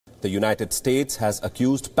The United States has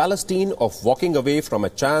accused Palestine of walking away from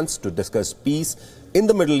a chance to discuss peace in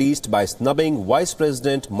the Middle East by snubbing Vice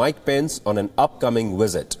President Mike Pence on an upcoming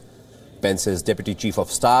visit. Pence's Deputy Chief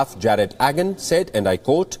of Staff, Jared Agan, said, and I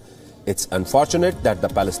quote, "It's unfortunate that the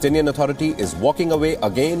Palestinian Authority is walking away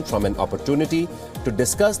again from an opportunity to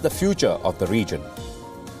discuss the future of the region."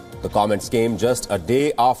 The comments came just a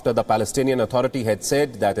day after the Palestinian Authority had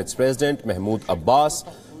said that its President Mahmoud Abbas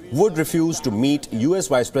would refuse to meet US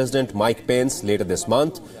Vice President Mike Pence later this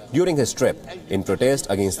month during his trip in protest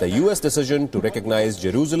against the US decision to recognize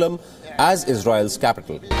Jerusalem as Israel's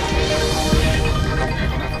capital.